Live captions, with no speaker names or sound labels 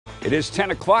It is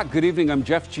 10 o'clock. Good evening. I'm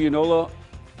Jeff Gianola.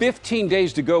 15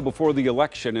 days to go before the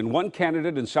election, and one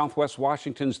candidate in Southwest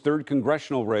Washington's 3rd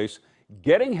congressional race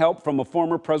getting help from a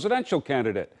former presidential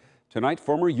candidate. Tonight,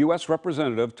 former U.S.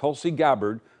 Representative Tulsi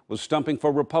Gabbard was stumping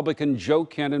for Republican Joe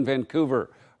Kent in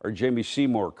Vancouver. Our Jamie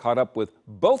Seymour caught up with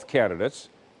both candidates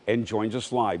and joins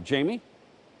us live. Jamie?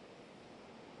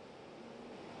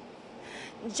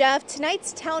 Jeff,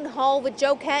 tonight's town hall with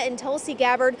Joe Kent and Tulsi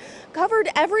Gabbard covered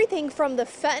everything from the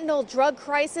fentanyl drug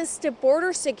crisis to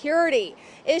border security.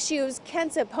 Issues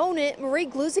Kent's opponent, Marie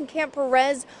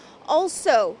Gluesenkamp-Perez,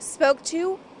 also spoke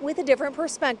to with a different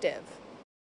perspective.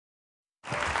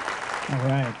 All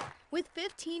right. With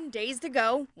 15 days to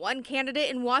go, one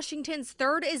candidate in Washington's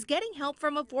 3rd is getting help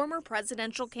from a former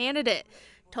presidential candidate.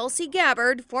 Tulsi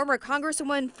Gabbard, former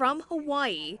congresswoman from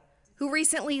Hawaii, who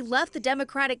recently left the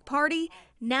Democratic Party,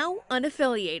 now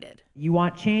unaffiliated. You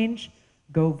want change?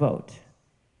 Go vote.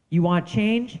 You want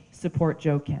change? Support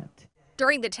Joe Kent.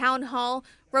 During the town hall,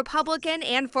 Republican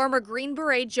and former Green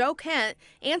Beret Joe Kent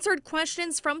answered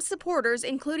questions from supporters,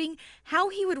 including how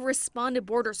he would respond to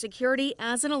border security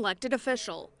as an elected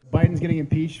official. Biden's getting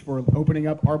impeached for opening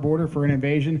up our border for an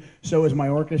invasion. So is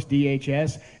Mayorkas,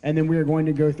 DHS. And then we are going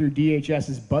to go through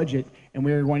DHS's budget, and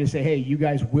we are going to say, hey, you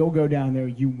guys will go down there.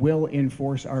 You will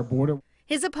enforce our border.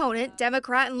 His opponent,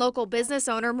 Democrat and local business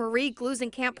owner Marie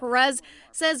Gluesenkamp-Perez,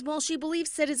 says while she believes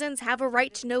citizens have a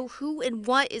right to know who and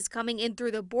what is coming in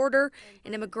through the border,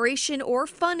 an immigration or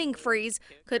funding freeze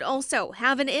could also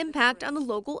have an impact on the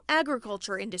local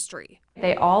agriculture industry.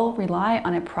 They all rely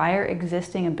on a prior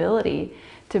existing ability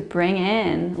to bring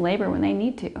in labor when they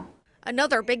need to.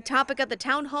 Another big topic at the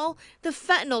town hall, the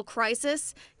fentanyl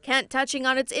crisis. Kent touching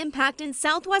on its impact in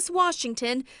Southwest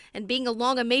Washington and being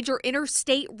along a major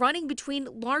interstate running between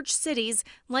large cities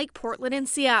like Portland and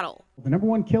Seattle. The number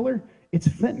one killer, it's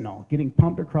fentanyl getting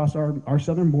pumped across our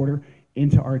southern border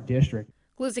into our district.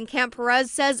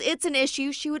 Gluesenkamp-Perez says it's an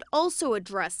issue she would also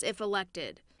address if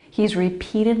elected. He's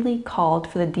repeatedly called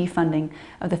for the defunding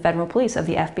of the federal police, of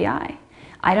the FBI.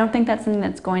 I don't think that's something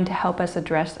that's going to help us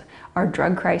address our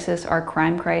drug crisis, our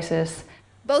crime crisis.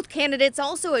 Both candidates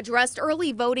also addressed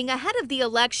early voting ahead of the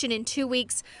election in 2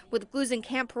 weeks, with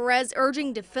Gluesenkamp-Perez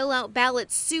urging to fill out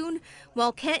ballots soon,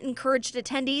 while Kent encouraged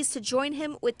attendees to join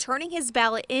him with turning his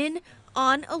ballot in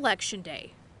on Election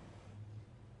Day.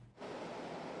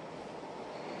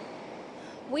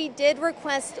 We did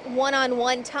request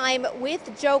one-on-one time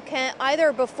with Joe Kent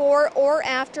either before or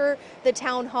after the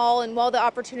town hall, and while the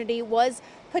opportunity was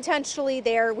potentially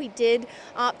there, we did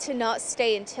opt to not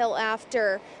stay until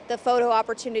after the photo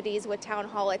opportunities with town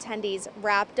hall attendees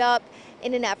wrapped up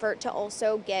in an effort to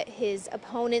also get his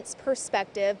opponent's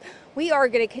perspective. We are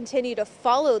going to continue to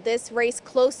follow this race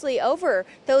closely over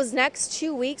those next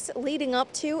 2 weeks leading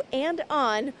up to and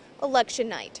on election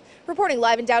night. Reporting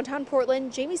live in downtown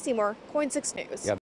Portland, Jamie Seymour, KOIN 6 News.